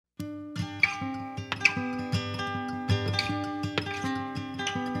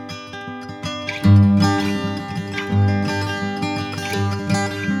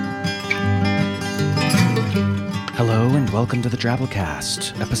welcome to the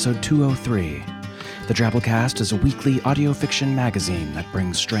Drabblecast, episode 203. The Drabblecast is a weekly audio fiction magazine that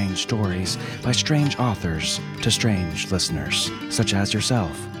brings strange stories by strange authors to strange listeners, such as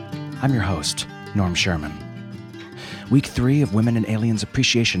yourself. I'm your host, Norm Sherman. Week 3 of Women and Aliens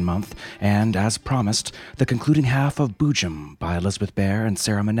Appreciation Month, and, as promised, the concluding half of Boojum by Elizabeth Bear and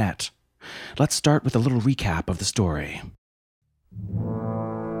Sarah Manette. Let's start with a little recap of the story.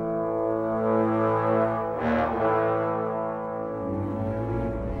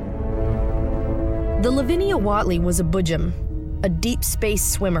 The Lavinia Watley was a Boojum, a deep space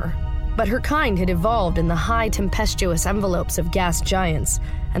swimmer, but her kind had evolved in the high tempestuous envelopes of gas giants,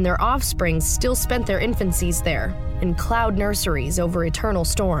 and their offspring still spent their infancies there, in cloud nurseries over eternal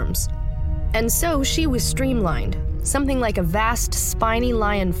storms. And so she was streamlined, something like a vast, spiny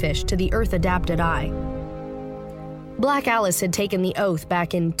lionfish to the Earth-adapted eye. Black Alice had taken the oath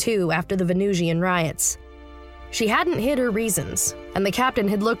back in 2 after the Venusian riots. She hadn't hid her reasons, and the captain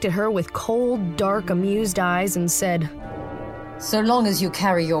had looked at her with cold, dark, amused eyes and said, "So long as you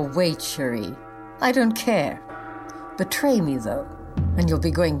carry your weight, Cherie, I don't care. Betray me, though, and you'll be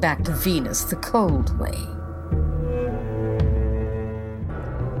going back to Venus the cold way."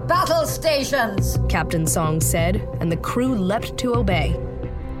 "Battle stations!" Captain Song said, and the crew leapt to obey.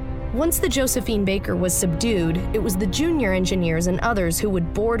 Once the Josephine Baker was subdued, it was the junior engineers and others who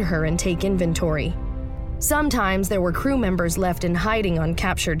would board her and take inventory. Sometimes there were crew members left in hiding on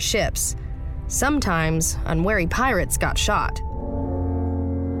captured ships. Sometimes unwary pirates got shot.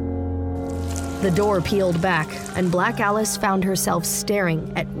 The door peeled back, and Black Alice found herself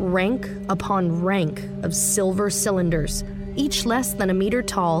staring at rank upon rank of silver cylinders, each less than a meter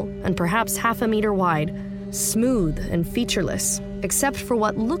tall and perhaps half a meter wide, smooth and featureless, except for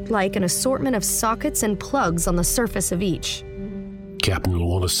what looked like an assortment of sockets and plugs on the surface of each. "Captain will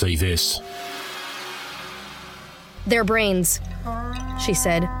want to see this." "Their brains," she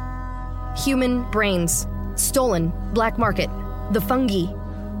said. "Human brains. Stolen. Black market. The fungi."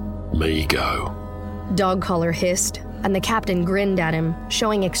 "Me go," Dog Collar hissed, and the captain grinned at him,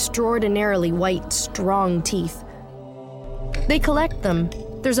 showing extraordinarily white, strong teeth. "They collect them.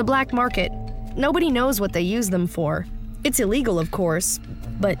 There's a black market. Nobody knows what they use them for. It's illegal, of course,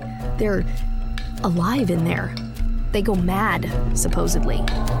 but they're alive in there. They go mad, supposedly."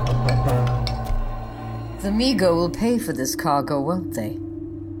 "The Migo will pay for this cargo, won't they?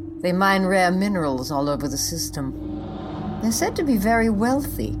 They mine rare minerals all over the system. They're said to be very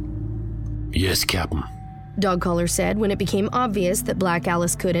wealthy." "Yes, Captain," Dog Collar said when it became obvious that Black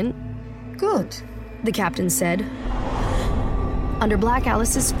Alice couldn't. "Good," the captain said. Under Black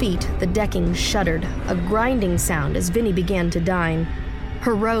Alice's feet, the decking shuddered, a grinding sound as Vinnie began to dine.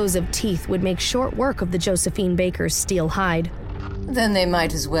 Her rows of teeth would make short work of the Josephine Baker's steel hide. "Then they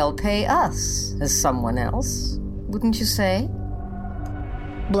might as well pay us as someone else, wouldn't you say?"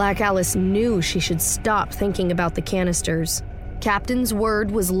 Black Alice knew she should stop thinking about the canisters. Captain's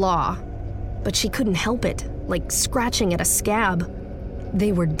word was law, but she couldn't help it, like scratching at a scab.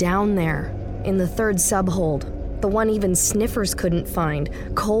 They were down there, in the 3rd subhold, the one even sniffers couldn't find,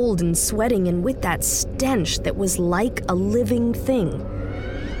 cold and sweating and with that stench that was like a living thing.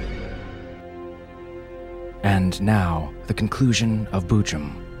 And now, the conclusion of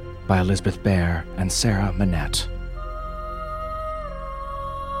Boojum by Elizabeth Bear and Sarah Manette.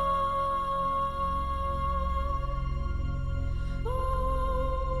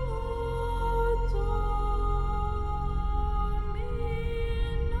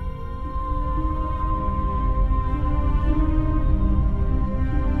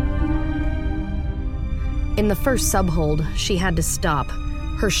 In the 1st subhold, she had to stop,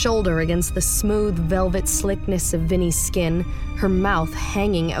 her shoulder against the smooth velvet slickness of Vinnie's skin, her mouth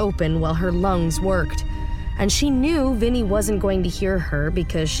hanging open while her lungs worked. And she knew Vinnie wasn't going to hear her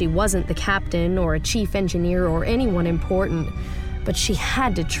because she wasn't the captain or a chief engineer or anyone important. But she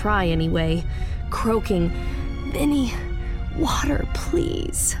had to try anyway, croaking, "Vinnie, water,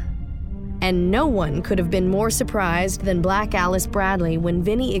 please." And no one could have been more surprised than Black Alice Bradley when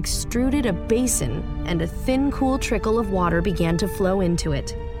Vinnie extruded a basin and a thin, cool trickle of water began to flow into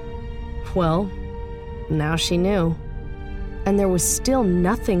it. Well, now she knew. And there was still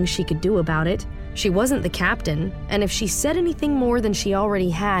nothing she could do about it. She wasn't the captain, and if she said anything more than she already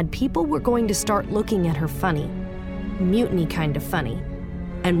had, people were going to start looking at her funny. Mutiny kind of funny.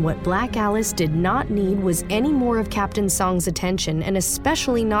 And what Black Alice did not need was any more of Captain Song's attention, and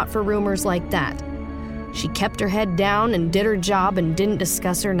especially not for rumors like that. She kept her head down and did her job and didn't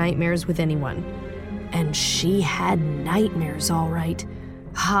discuss her nightmares with anyone. And she had nightmares, all right.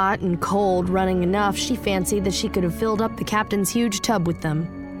 Hot and cold running enough, she fancied that she could have filled up the captain's huge tub with them.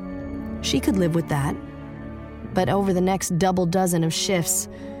 She could live with that. But over the next double dozen of shifts,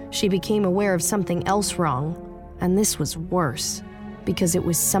 she became aware of something else wrong, and this was worse, because it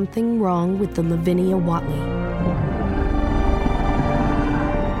was something wrong with the Lavinia Watley.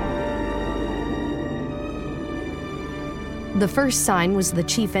 The first sign was the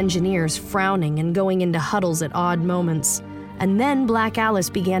chief engineers frowning and going into huddles at odd moments. And then Black Alice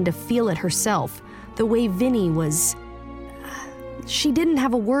began to feel it herself, the way Vinnie was... She didn't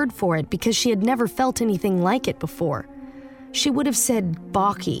have a word for it because she had never felt anything like it before. She would have said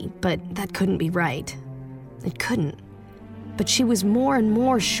balky, but that couldn't be right. It couldn't. But she was more and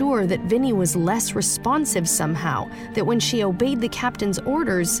more sure that Vinnie was less responsive somehow, that when she obeyed the captain's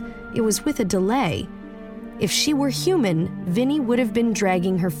orders, it was with a delay. If she were human, Vinnie would have been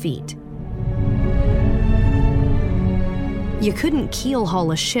dragging her feet. You couldn't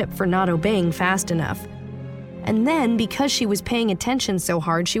keel-haul a ship for not obeying fast enough. And then, because she was paying attention so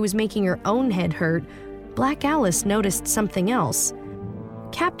hard she was making her own head hurt, Black Alice noticed something else.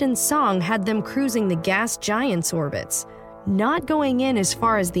 Captain Song had them cruising the gas giant's orbits, not going in as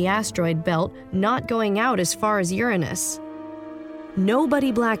far as the asteroid belt, not going out as far as Uranus.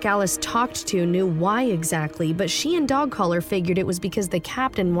 Nobody Black Alice talked to knew why exactly, but she and Dogcollar figured it was because the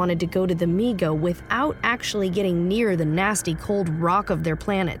captain wanted to go to the Migo without actually getting near the nasty cold rock of their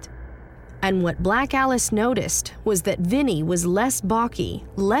planet. And what Black Alice noticed was that Vinnie was less balky,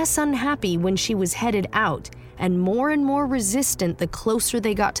 less unhappy when she was headed out, and more resistant the closer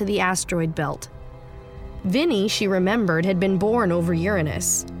they got to the asteroid belt. Vinnie, she remembered, had been born over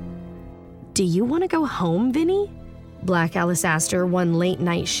Uranus. "Do you want to go home, Vinnie?" Black Alice asked her one late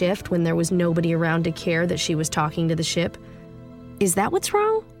night shift when there was nobody around to care that she was talking to the ship. "Is that what's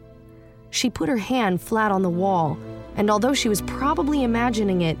wrong?" She put her hand flat on the wall, and although she was probably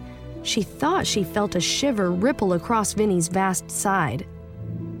imagining it, she thought she felt a shiver ripple across Vinnie's vast side.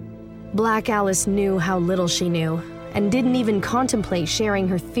 Black Alice knew how little she knew, and didn't even contemplate sharing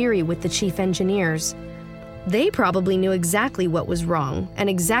her theory with the chief engineers. They probably knew exactly what was wrong, and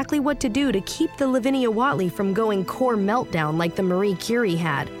exactly what to do to keep the Lavinia Watley from going core meltdown like the Marie Curie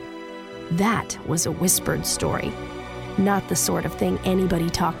had. That was a whispered story, not the sort of thing anybody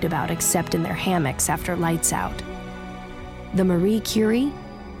talked about except in their hammocks after lights out. The Marie Curie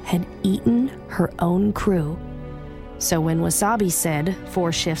had eaten her own crew. So when Wasabi said,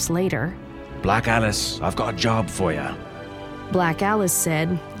 4 shifts later, "Black Alice, I've got a job for you," Black Alice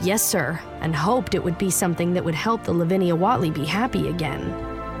said, "Yes, sir," and hoped it would be something that would help the Lavinia Watley be happy again.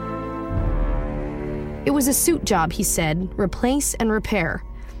 It was a suit job, he said, replace and repair.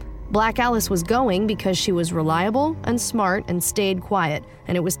 Black Alice was going because she was reliable and smart and stayed quiet,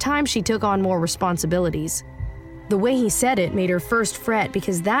 and it was time she took on more responsibilities. The way he said it made her first fret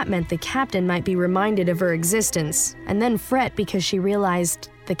because that meant the captain might be reminded of her existence, and then fret because she realized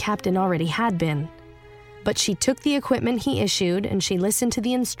the captain already had been. But she took the equipment he issued, and she listened to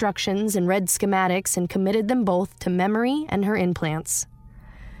the instructions and read schematics and committed them both to memory and her implants.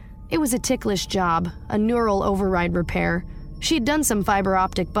 It was a ticklish job, a neural override repair. She'd done some fiber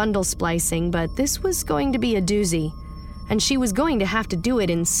optic bundle splicing, but this was going to be a doozy, and she was going to have to do it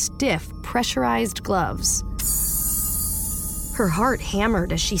in stiff, pressurized gloves. Her heart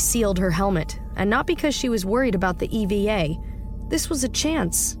hammered as she sealed her helmet, and not because she was worried about the EVA. This was a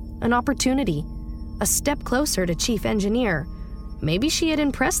chance, an opportunity, a step closer to chief engineer. Maybe she had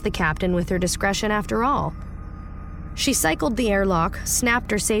impressed the captain with her discretion after all. She cycled the airlock,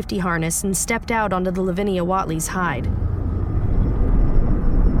 snapped her safety harness, and stepped out onto the Lavinia Watley's hide.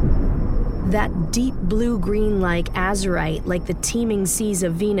 That deep blue-green-like azurite, like the teeming seas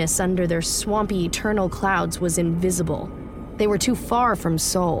of Venus under their swampy eternal clouds, was invisible. They were too far from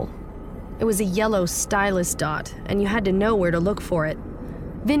Sol. It was a yellow stylus dot, and you had to know where to look for it.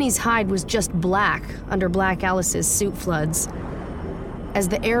 Vinnie's hide was just black under Black Alice's suit floods. As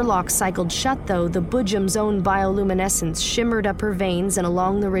the airlock cycled shut, though, the Boojum's own bioluminescence shimmered up her veins and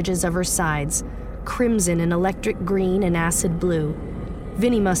along the ridges of her sides, crimson and electric green and acid blue.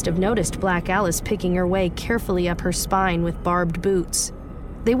 Vinnie must have noticed Black Alice picking her way carefully up her spine with barbed boots.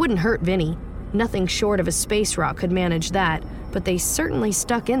 They wouldn't hurt Vinnie. Nothing short of a space rock could manage that, but they certainly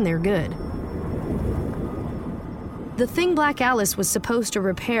stuck in there good. The thing Black Alice was supposed to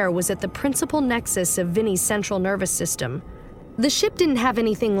repair was at the principal nexus of Vinnie's central nervous system. The ship didn't have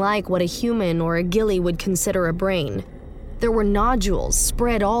anything like what a human or a ghillie would consider a brain. There were nodules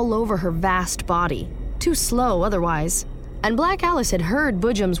spread all over her vast body, too slow otherwise. And Black Alice had heard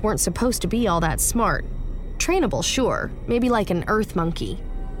Boojums weren't supposed to be all that smart. Trainable, sure, maybe like an earth monkey.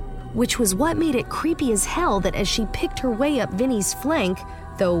 Which was what made it creepy as hell that as she picked her way up Vinnie's flank,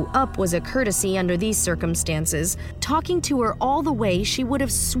 though up was a courtesy under these circumstances, talking to her all the way, she would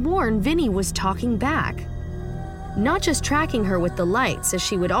have sworn Vinnie was talking back. not just tracking her with the lights as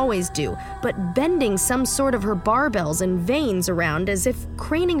she would always do, but bending some sort of her barbells and veins around as if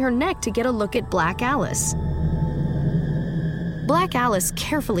craning her neck to get a look at Black Alice. Black Alice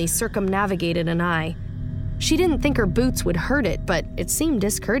carefully circumnavigated an eye. She didn't think her boots would hurt it, but it seemed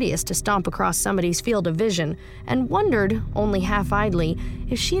discourteous to stomp across somebody's field of vision, and wondered, only half-idly,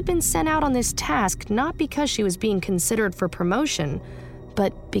 if she had been sent out on this task not because she was being considered for promotion,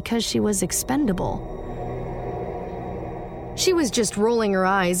 but because she was expendable. She was just rolling her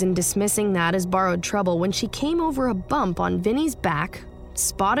eyes and dismissing that as borrowed trouble when she came over a bump on Vinnie's back,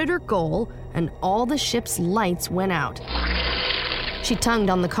 spotted her goal, and all the ship's lights went out. She tongued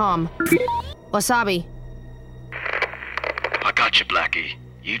on the comm. "Wasabi." "I got you, Blackie.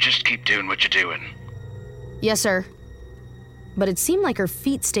 You just keep doing what you're doing." "Yes, sir." But it seemed like her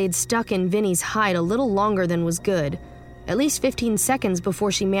feet stayed stuck in Vinnie's hide a little longer than was good. At least 15 seconds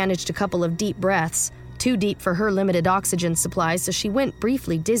before she managed a couple of deep breaths, too deep for her limited oxygen supply, so she went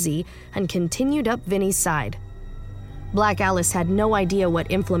briefly dizzy and continued up Vinnie's side. Black Alice had no idea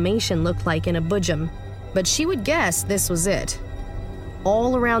what inflammation looked like in a Boojum, but she would guess this was it.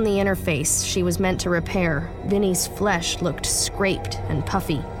 All around the interface she was meant to repair, Vinnie's flesh looked scraped and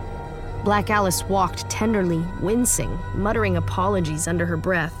puffy. Black Alice walked tenderly, wincing, muttering apologies under her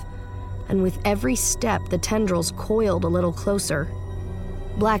breath, and with every step the tendrils coiled a little closer.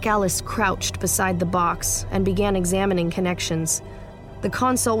 Black Alice crouched beside the box and began examining connections. The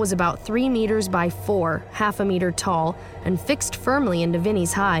console was about 3 meters by 4, half a meter tall, and fixed firmly into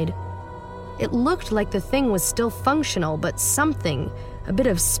Vinnie's hide. It looked like the thing was still functional, but something, a bit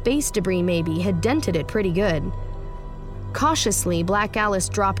of space debris maybe, had dented it pretty good. Cautiously, Black Alice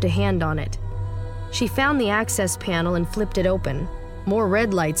dropped a hand on it. She found the access panel and flipped it open. More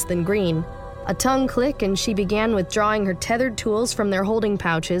red lights than green. A tongue click and she began withdrawing her tethered tools from their holding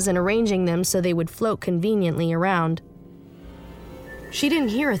pouches and arranging them so they would float conveniently around. She didn't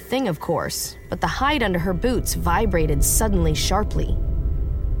hear a thing, of course, but the hide under her boots vibrated suddenly sharply.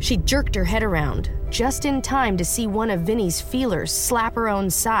 She jerked her head around, just in time to see one of Vinnie's feelers slap her own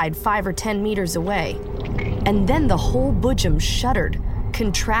side 5 or 10 meters away. And then the whole Boojum shuddered,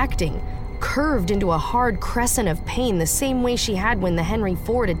 contracting, curved into a hard crescent of pain the same way she had when the Henry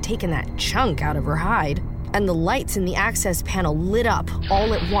Ford had taken that chunk out of her hide. And the lights in the access panel lit up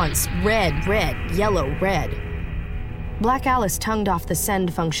all at once, red, red, yellow, red. Black Alice tongued off the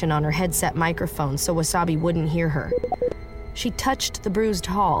send function on her headset microphone so Wasabi wouldn't hear her. She touched the bruised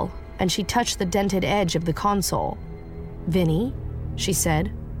hull, and she touched the dented edge of the console. "Vinnie," she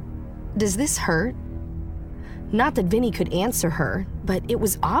said, "does this hurt?" Not that Vinnie could answer her, but it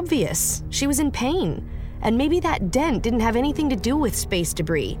was obvious. She was in pain, and maybe that dent didn't have anything to do with space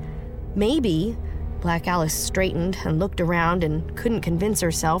debris. Maybe, Black Alice straightened and looked around and couldn't convince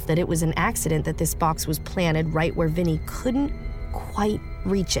herself that it was an accident that this box was planted right where Vinnie couldn't quite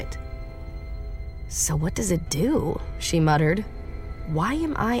reach it. "So what does it do?" she muttered. "Why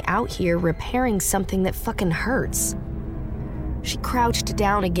am I out here repairing something that fucking hurts?" She crouched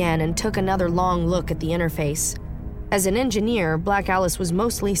down again and took another long look at the interface. As an engineer, Black Alice was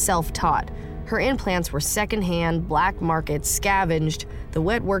mostly self-taught. Her implants were secondhand, black market, scavenged, the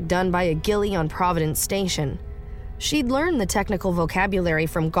wet work done by a ghillie on Providence Station. She'd learned the technical vocabulary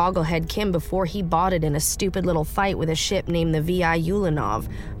from Gogglehead Kim before he bought it in a stupid little fight with a ship named the V.I. Ulanov,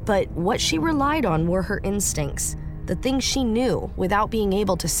 but what she relied on were her instincts, the things she knew without being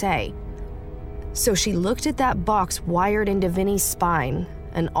able to say. So she looked at that box wired into Vinnie's spine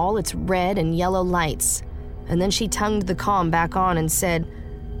and all its red and yellow lights, and then she tongued the comm back on and said,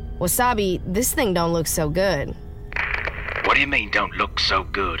 "Wasabi, this thing don't look so good." "What do you mean, don't look so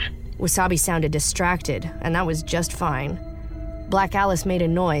good?" Wasabi sounded distracted, and that was just fine. Black Alice made a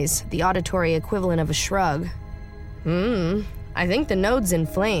noise, the auditory equivalent of a shrug. I think the node's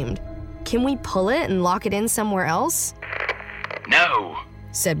inflamed. Can we pull it and lock it in somewhere else?" "No,"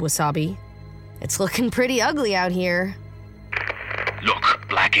 said Wasabi. "It's looking pretty ugly out here." "Look,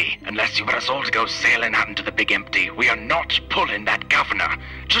 Blackie, unless you want us all to go sailing out into the big empty, we are not pulling that governor.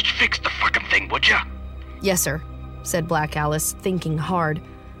 Just fix the fucking thing, would ya?" "Yes, sir," said Black Alice, thinking hard.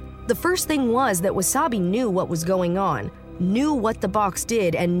 The first thing was that Wasabi knew what was going on, knew what the box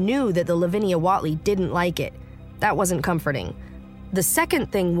did, and knew that the Lavinia Watley didn't like it. That wasn't comforting. The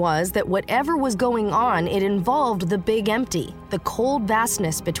second thing was that whatever was going on, it involved the big empty, the cold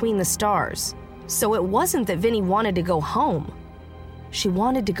vastness between the stars. So it wasn't that Vinnie wanted to go home. She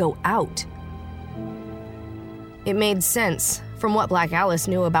wanted to go out. It made sense from what Black Alice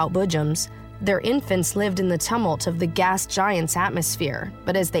knew about Boojums. Their infants lived in the tumult of the gas giant's atmosphere,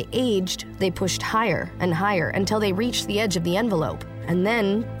 but as they aged, they pushed higher and higher until they reached the edge of the envelope. And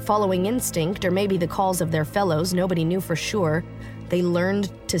then, following instinct, or maybe the calls of their fellows, nobody knew for sure, they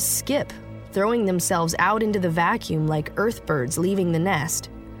learned to skip, throwing themselves out into the vacuum like earthbirds leaving the nest.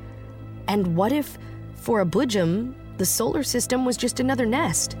 And what if, for a Boojum, the solar system was just another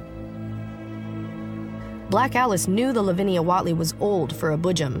nest? Black Alice knew the Lavinia Watley was old for a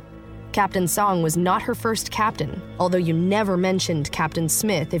Boojum. Captain Song was not her first captain, although you never mentioned Captain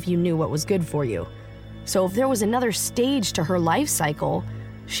Smith if you knew what was good for you. So if there was another stage to her life cycle,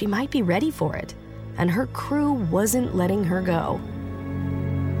 she might be ready for it, and her crew wasn't letting her go.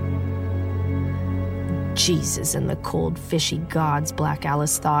 Jesus and the cold, fishy gods, Black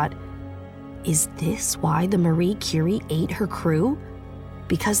Alice thought. Is this why the Marie Curie ate her crew?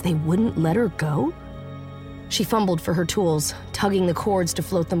 Because they wouldn't let her go? She fumbled for her tools, tugging the cords to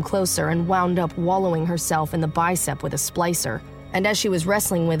float them closer, and wound up wallowing herself in the bicep with a splicer. And as she was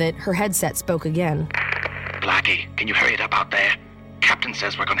wrestling with it, her headset spoke again. Blackie, can you hurry it up out there? Captain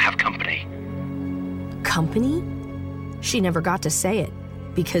says we're gonna have company. Company? She never got to say it,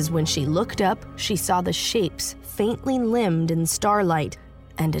 because when she looked up, she saw the shapes faintly limned in starlight,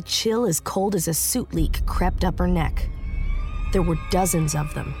 and a chill as cold as a suit leak crept up her neck. There were dozens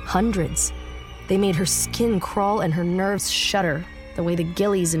of them, hundreds. They made her skin crawl and her nerves shudder, the way the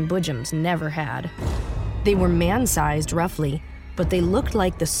ghillies and Boojums never had. They were man-sized, roughly, but they looked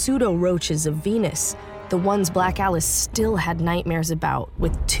like the pseudo-roaches of Venus, the ones Black Alice still had nightmares about,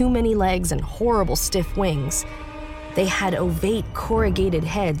 with too many legs and horrible stiff wings. They had ovate, corrugated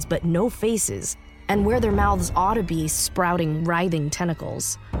heads, but no faces, and where their mouths ought to be, sprouting, writhing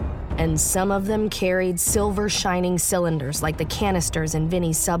tentacles. And some of them carried silver shining cylinders like the canisters in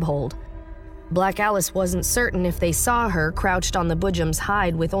Vinnie's subhold. Black Alice wasn't certain if they saw her crouched on the Boojum's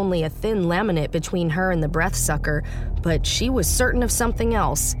hide with only a thin laminate between her and the breath sucker, but she was certain of something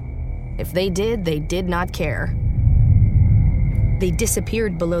else. If they did not care. They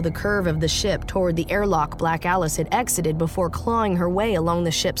disappeared below the curve of the ship toward the airlock Black Alice had exited before clawing her way along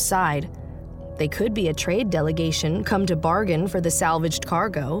the ship's side. They could be a trade delegation come to bargain for the salvaged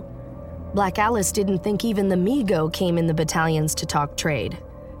cargo. Black Alice didn't think even the Migo came in the battalions to talk trade.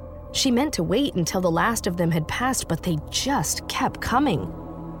 She meant to wait until the last of them had passed, but they just kept coming.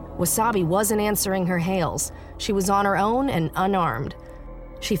 Wasabi wasn't answering her hails. She was on her own and unarmed.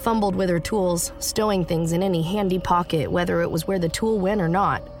 She fumbled with her tools, stowing things in any handy pocket, whether it was where the tool went or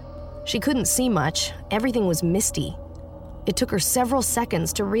not. She couldn't see much. Everything was misty. It took her several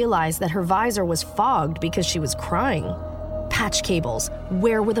seconds to realize that her visor was fogged because she was crying. Patch cables.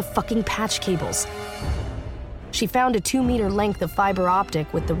 Where were the fucking patch cables? She found a 2-meter length of fiber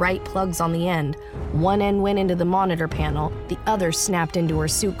optic with the right plugs on the end. One end went into the monitor panel, the other snapped into her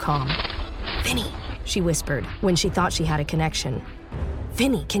suit comm. "Vinnie," she whispered when she thought she had a connection.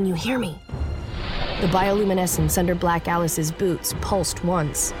 "Vinnie, can you hear me?" The bioluminescence under Black Alice's boots pulsed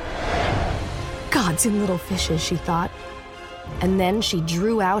once. Gods and little fishes, she thought. And then she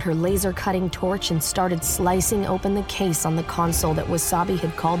drew out her laser-cutting torch and started slicing open the case on the console that Wasabi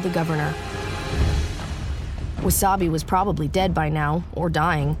had called the governor. Wasabi was probably dead by now, or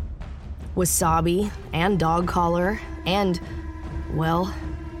dying. Wasabi, and Dog Collar, and, well,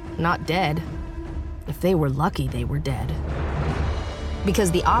 not dead. If they were lucky, they were dead.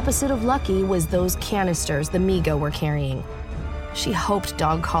 Because the opposite of lucky was those canisters the Migo were carrying. She hoped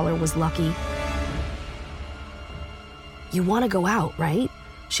Dog Collar was lucky. "You want to go out, right?"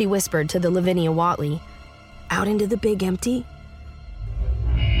 she whispered to the Lavinia Watley. "Out into the big empty?"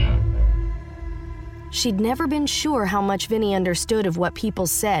 She'd never been sure how much Vinnie understood of what people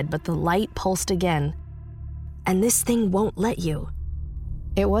said, but the light pulsed again. "And this thing won't let you."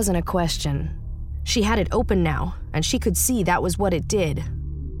 It wasn't a question. She had it open now, and she could see that was what it did.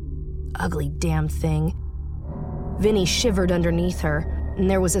 Ugly damn thing. Vinnie shivered underneath her, and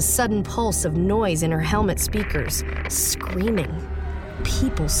there was a sudden pulse of noise in her helmet speakers. Screaming.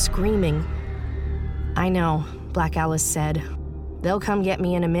 People screaming. "I know," Black Alice said. "They'll come get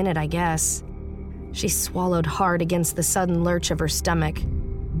me in a minute, I guess." She swallowed hard against the sudden lurch of her stomach.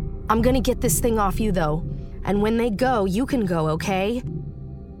 "I'm gonna get this thing off you, though. And when they go, you can go, okay?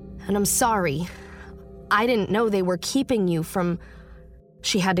 And I'm sorry. I didn't know they were keeping you from..."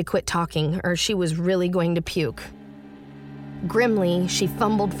 She had to quit talking, or she was really going to puke. Grimly, she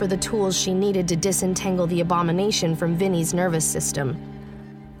fumbled for the tools she needed to disentangle the abomination from Vinnie's nervous system.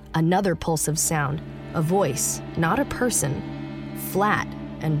 Another pulse of sound, a voice, not a person, flat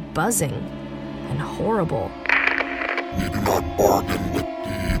and buzzing and horrible. "We do not bargain with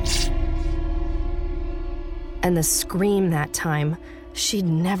thieves." And the scream that time, she'd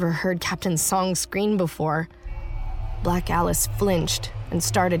never heard Captain Song scream before. Black Alice flinched and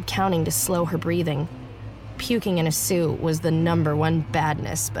started counting to slow her breathing. puking in a suit was the #1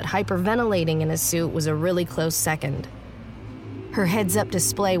 badness, but hyperventilating in a suit was a really close second. Her heads-up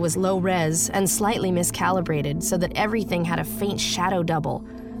display was low-res and slightly miscalibrated so that everything had a faint shadow double,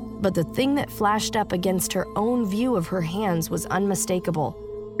 but the thing that flashed up against her own view of her hands was unmistakable.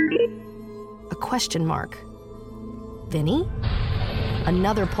 A question mark. Vinnie?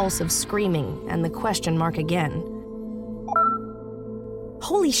 Another pulse of screaming, and the question mark again.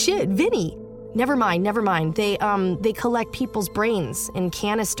 Holy shit, Vinnie! Never mind. They collect people's brains in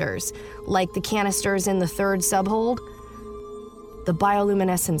canisters, like the canisters in the 3rd subhold. The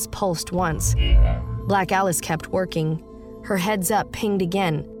bioluminescence pulsed once. Black Alice kept working. Her heads up pinged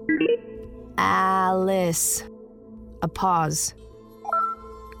again. Alice. A pause.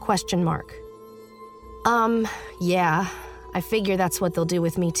 Question mark. Yeah. I figure that's what they'll do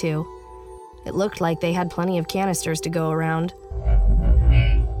with me too. It looked like they had plenty of canisters to go around.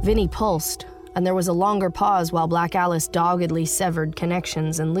 Vinnie pulsed, and there was a longer pause while Black Alice doggedly severed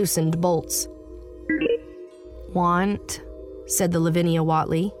connections and loosened bolts. Want, said the Lavinia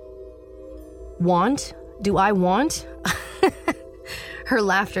Watley. Want? Do I want? Her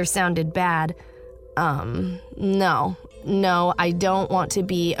laughter sounded bad. No, I don't want to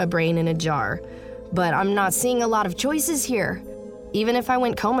be a brain in a jar. But I'm not seeing a lot of choices here. Even if I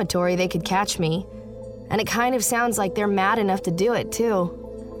went comatory, they could catch me. And it kind of sounds like they're mad enough to do it,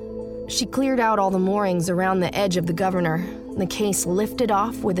 too. She cleared out all the moorings around the edge of the governor. The case lifted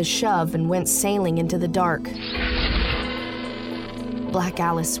off with a shove and went sailing into the dark. Black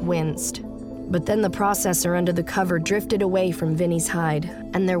Alice winced. But then the processor under the cover drifted away from Vinnie's hide,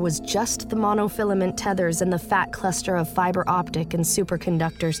 and there was just the monofilament tethers and the fat cluster of fiber optic and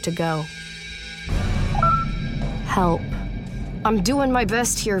superconductors to go. Help. I'm doing my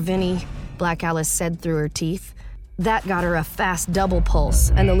best here, Vinnie, Black Alice said through her teeth. That got her a fast double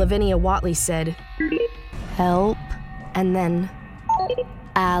pulse, and the Lavinia Watley said, help, and then,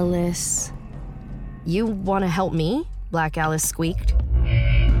 Alice. You want to help me? Black Alice squeaked.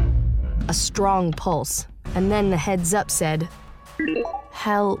 A strong pulse, and then the heads up said,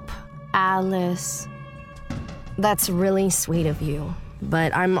 help, Alice. That's really sweet of you,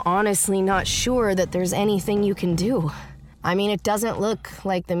 but I'm honestly not sure that there's anything you can do. I mean, it doesn't look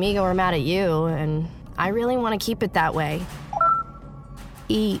like the Migo are mad at you, and I really want to keep it that way.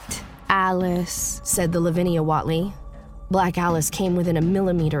 Eat, Alice, said the Lavinia Watley. Black Alice came within a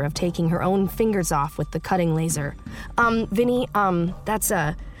millimeter of taking her own fingers off with the cutting laser. Vinnie,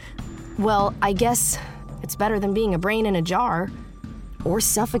 well, I guess it's better than being a brain in a jar. Or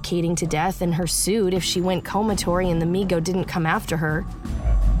suffocating to death in her suit if she went comatory and the Migo didn't come after her.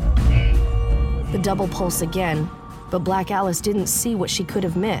 The double pulse again, but Black Alice didn't see what she could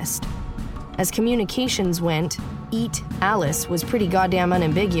have missed. As communications went, Eat Alice was pretty goddamn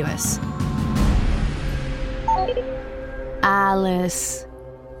unambiguous. Alice.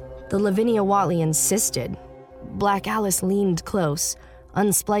 The Lavinia Watley insisted. Black Alice leaned close,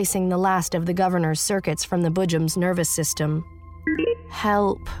 unsplicing the last of the governor's circuits from the Boojum's nervous system.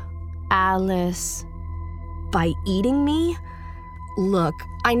 Help, Alice. By eating me? Look,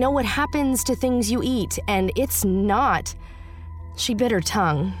 I know what happens to things you eat, and it's not. She bit her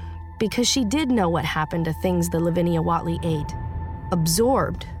tongue, because she did know what happened to things the Lavinia Watley ate.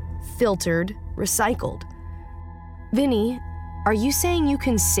 Absorbed, filtered, recycled. Vinnie, are you saying you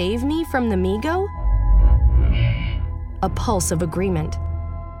can save me from the Migo? A pulse of agreement.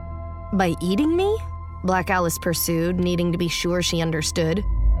 By eating me? Black Alice pursued, needing to be sure she understood.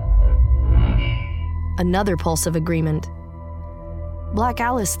 Another pulse of agreement. Black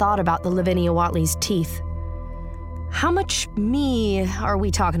Alice thought about the Lavinia Watley's teeth. How much me are we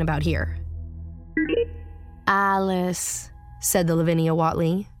talking about here? Alice, said the Lavinia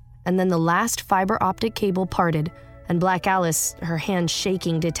Watley, and then the last fiber optic cable parted, and Black Alice, her hand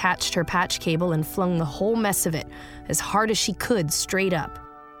shaking, detached her patch cable and flung the whole mess of it, as hard as she could, straight up.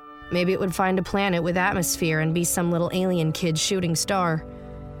 Maybe it would find a planet with atmosphere and be some little alien kid's shooting star.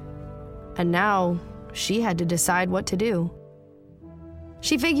 And now, she had to decide what to do.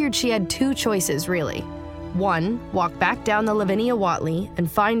 She figured she had two choices, really. One, walk back down the Lavinia Watley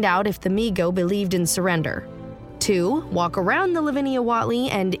and find out if the Migo believed in surrender. Two, walk around the Lavinia Watley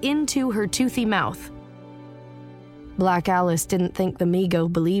and into her toothy mouth. Black Alice didn't think the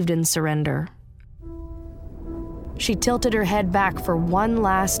Migo believed in surrender. She tilted her head back for one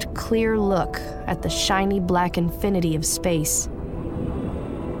last clear look at the shiny black infinity of space.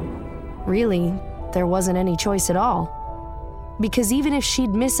 Really, there wasn't any choice at all. Because even if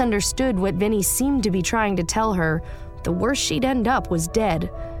she'd misunderstood what Vinnie seemed to be trying to tell her, the worst she'd end up was dead,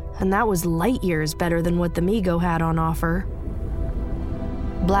 and that was light years better than what the Migo had on offer.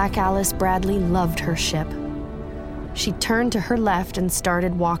 Black Alice Bradley loved her ship, She turned to her left and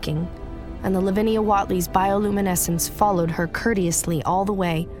started walking, and the Lavinia Watley's bioluminescence followed her courteously all the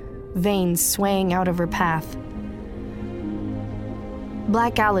way, veins swaying out of her path.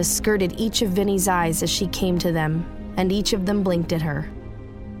 Black Alice skirted each of Vinnie's eyes as she came to them, and each of them blinked at her.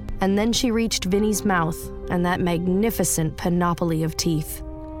 And then she reached Vinnie's mouth and that magnificent panoply of teeth.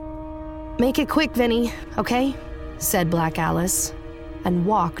 "Make it quick, Vinnie, okay?" said Black Alice, and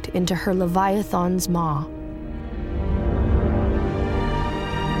walked into her Leviathan's maw.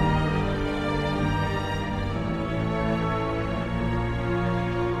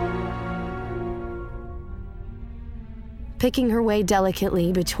 Picking her way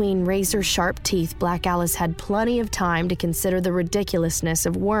delicately between razor-sharp teeth, Black Alice had plenty of time to consider the ridiculousness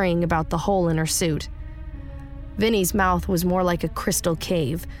of worrying about the hole in her suit. Vinnie's mouth was more like a crystal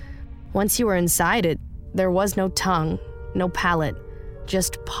cave. Once you were inside it, there was no tongue, no palate,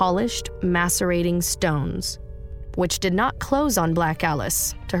 just polished, macerating stones, which did not close on Black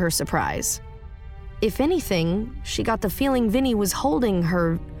Alice, to her surprise. If anything, she got the feeling Vinnie was holding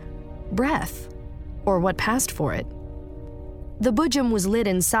her breath, or what passed for it. The Boojum was lit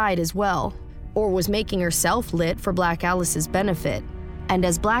inside as well, or was making herself lit for Black Alice's benefit, and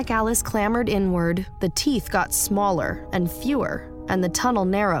as Black Alice clambered inward, the teeth got smaller and fewer, and the tunnel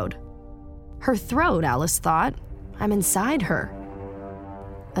narrowed. Her throat, Alice thought. I'm inside her.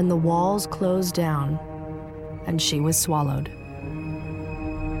 And the walls closed down, and she was swallowed.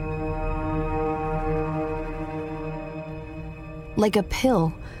 Like a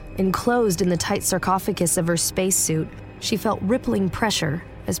pill, enclosed in the tight sarcophagus of her spacesuit, she felt rippling pressure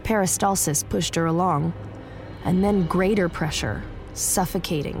as peristalsis pushed her along, and then greater pressure,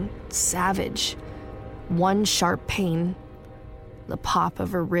 suffocating, savage. One sharp pain, the pop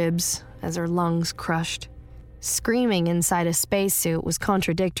of her ribs as her lungs crushed. Screaming inside a spacesuit was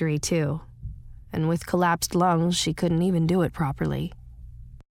contradictory too, and with collapsed lungs, she couldn't even do it properly.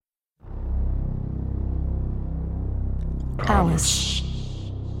 Alice.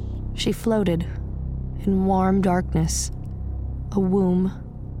 She floated in warm darkness, a womb,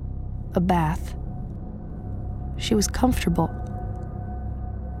 a bath. She was comfortable.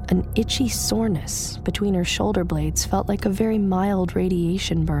 An itchy soreness between her shoulder blades felt like a very mild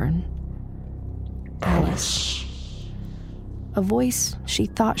radiation burn. Alice. A voice she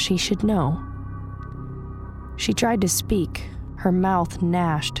thought she should know. She tried to speak, her mouth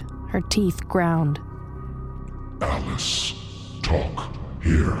gnashed, her teeth ground. Alice, talk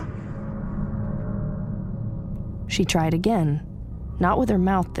here. She tried again, not with her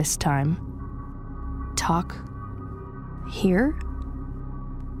mouth this time. Talk here?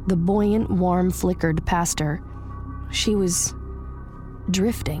 The buoyant warmth flickered past her. She was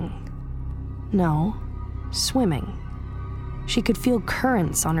drifting. No, swimming. She could feel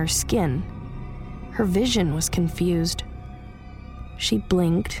currents on her skin. Her vision was confused. She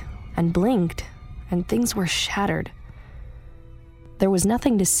blinked, and things were shattered. There was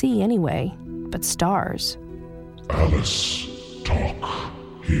nothing to see anyway, but stars. Alice, talk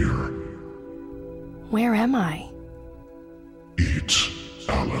here. Where am I? Eat,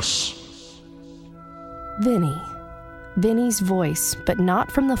 Alice. Vinnie. Vinnie's voice, but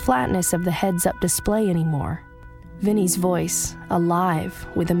not from the flatness of the heads-up display anymore. Vinnie's voice, alive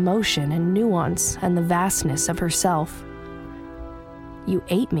with emotion and nuance and the vastness of herself. You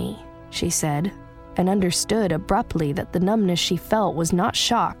ate me, she said, and understood abruptly that the numbness she felt was not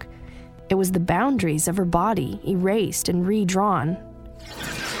shock. It was the boundaries of her body erased and redrawn.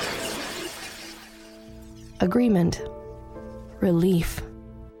 Agreement. Relief.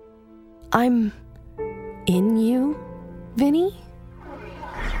 I'm in you, Vinnie?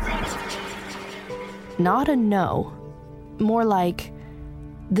 Not a no. More like,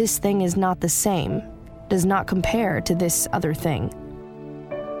 this thing is not the same, does not compare to this other thing.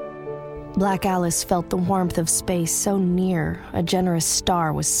 Black Alice felt the warmth of space so near, a generous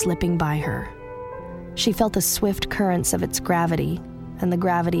star was slipping by her. She felt the swift currents of its gravity and the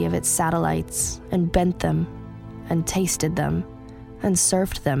gravity of its satellites, and bent them, and tasted them, and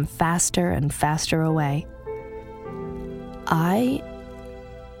surfed them faster and faster away. I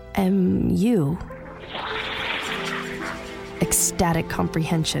am you. Ecstatic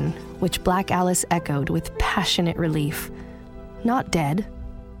comprehension, which Black Alice echoed with passionate relief. Not dead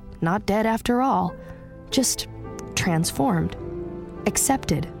after all, just transformed,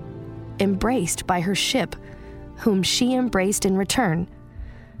 accepted, embraced by her ship, whom she embraced in return.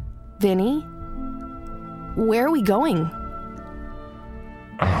 Vinnie, where are we going?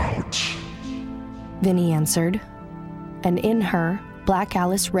 Out. Vinnie answered, and in her, Black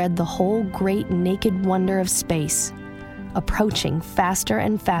Alice read the whole great naked wonder of space, approaching faster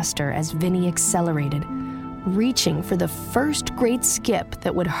and faster as Vinnie accelerated, reaching for the first great skip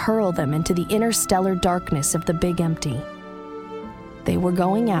that would hurl them into the interstellar darkness of the Big Empty. They were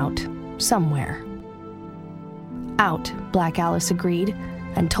going out, somewhere. Out, Black Alice agreed,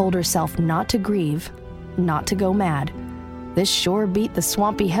 and told herself not to grieve, not to go mad. This sure beat the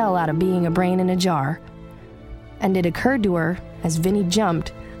swampy hell out of being a brain in a jar. And it occurred to her, as Vinnie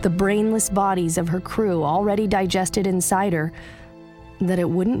jumped, the brainless bodies of her crew already digested inside her, that it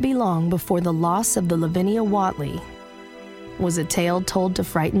wouldn't be long before the loss of the Lavinia Watley was a tale told to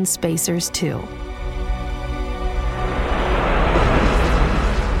frightened spacers too.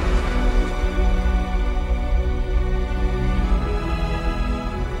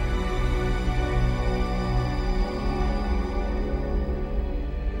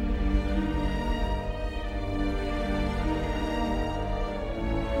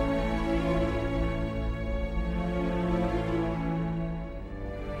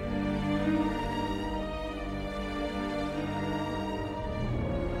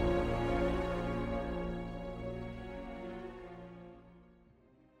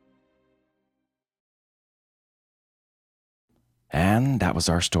 And that was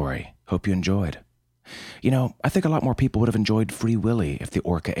our story. Hope you enjoyed. You know, I think a lot more people would have enjoyed Free Willy if the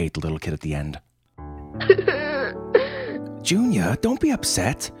orca ate the little kid at the end. Junior, don't be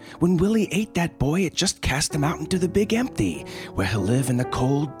upset. When Willie ate that boy, it just cast him out into the Big Empty, where he'll live in the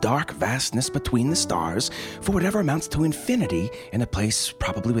cold, dark vastness between the stars for whatever amounts to infinity in a place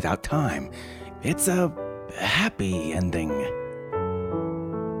probably without time. It's a happy ending.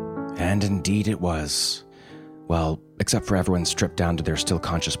 And indeed it was. Well, except for everyone stripped down to their still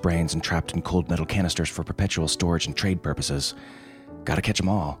conscious brains and trapped in cold metal canisters for perpetual storage and trade purposes. Gotta catch 'em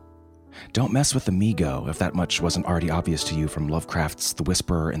all. Don't mess with the Migo if that much wasn't already obvious to you from Lovecraft's The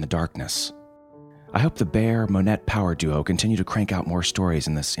Whisperer in the Darkness. I hope the Bear-Monette power duo continue to crank out more stories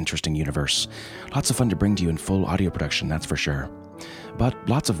in this interesting universe. Lots of fun to bring to you in full audio production, that's for sure. But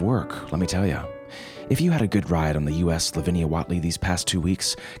lots of work, let me tell you. If you had a good ride on the U.S. Lavinia Watley these past 2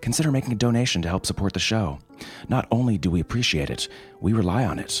 weeks, consider making a donation to help support the show. Not only do we appreciate it, we rely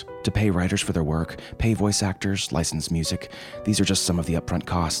on it to pay writers for their work, pay voice actors, license music. These are just some of the upfront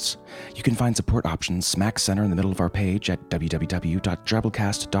costs. You can find support options smack center in the middle of our page at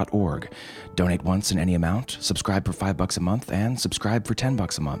www.drabblecast.org. Donate once in any amount, subscribe for $5 a month, and subscribe for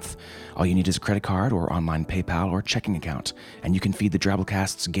 $10 a month. All you need is a credit card or online PayPal or checking account, and you can feed the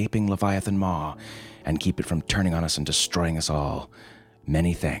Drabblecast's gaping Leviathan maw and keep it from turning on us and destroying us all.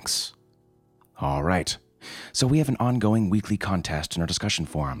 Many thanks. All right. So we have an ongoing weekly contest in our discussion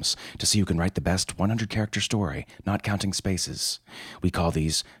forums to see who can write the best 100-character story, not counting spaces. We call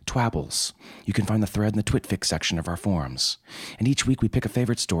these Twabbles. You can find the thread in the TwitFix section of our forums. And each week we pick a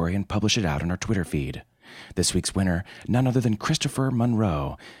favorite story and publish it out on our Twitter feed. This week's winner, none other than Christopher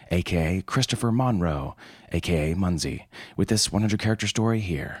Monroe, a.k.a. Christopher Monroe, a.k.a. Munsey, with this 100-character story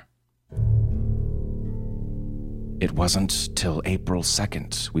here. It wasn't till April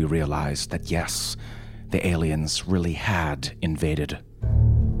 2nd we realized that yes, the aliens really had invaded.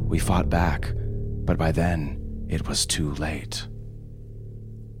 We fought back, but by then, it was too late.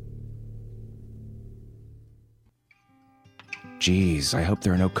 Geez, I hope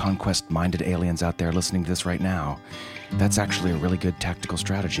there are no conquest-minded aliens out there listening to this right now. That's actually a really good tactical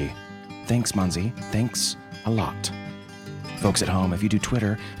strategy. Thanks, Munsey. Thanks a lot. Folks at home, if you do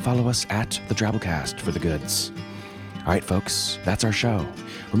Twitter, follow us at the Drabblecast for the goods. All right, folks, that's our show.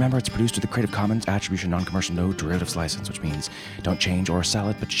 Remember, it's produced with the Creative Commons Attribution Non-Commercial No Derivatives License, which means don't change or sell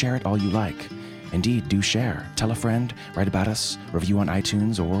it, but share it all you like. Indeed, do share. Tell a friend, write about us, review on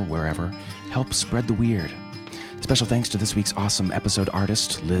iTunes or wherever. Help spread the weird. Special thanks to this week's awesome episode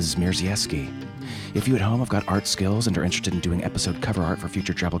artist, Liz Mierzieski. If you at home have got art skills and are interested in doing episode cover art for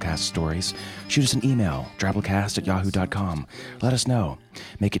future Drabblecast stories, shoot us an email, drabblecast@yahoo.com. Let us know.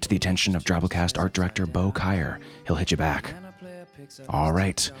 Make it to the attention of Drabblecast art director Bo Kyer. He'll hit you back. All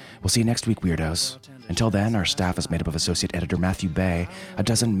right. We'll see you next week, weirdos. Until then, our staff is made up of Associate Editor Matthew Bay, a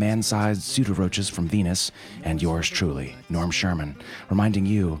dozen man-sized pseudo-roaches from Venus, and yours truly, Norm Sherman, reminding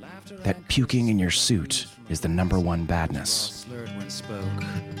you that puking in your suit is the #1 badness.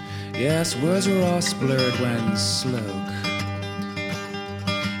 Yes, words were all splurred when sloke.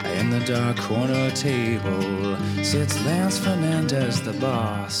 In the dark corner table sits Lance Fernandez, the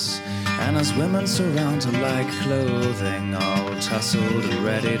boss, and his women surround her like clothing, all tussled and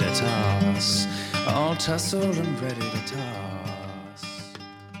ready to toss. All tussled and ready to toss.